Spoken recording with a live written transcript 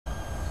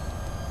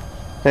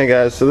Hey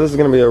guys, so this is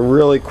going to be a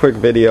really quick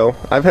video.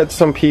 I've had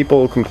some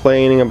people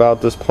complaining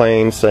about this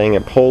plane, saying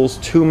it pulls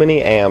too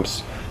many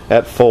amps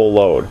at full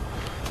load.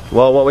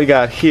 Well, what we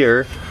got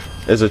here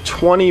is a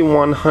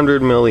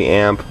 2100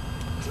 milliamp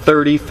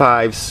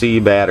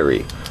 35C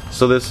battery.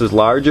 So this is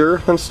larger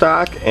than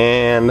stock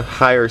and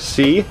higher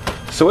C,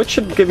 so it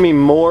should give me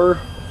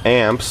more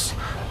amps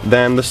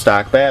than the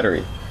stock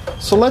battery.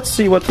 So let's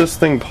see what this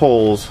thing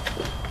pulls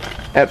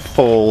at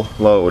full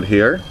load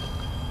here.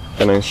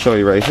 I'm going to show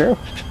you right here.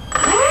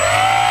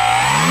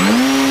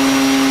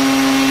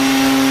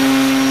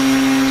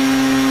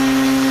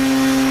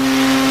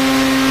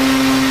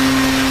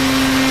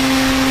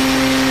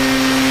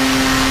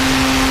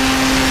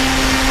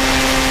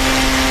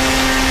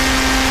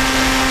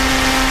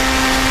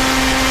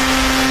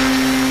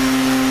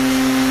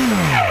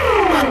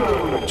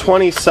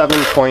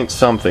 27 point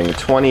something,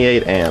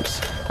 28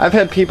 amps. I've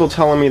had people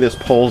telling me this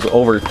pulls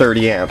over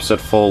 30 amps at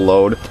full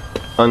load.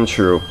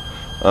 Untrue.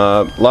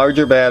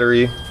 Larger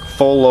battery,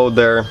 full load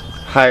there,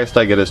 highest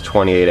I get is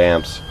 28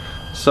 amps.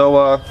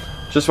 So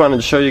just wanted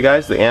to show you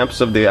guys the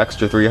amps of the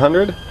Extra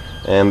 300,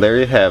 and there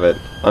you have it,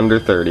 under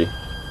 30.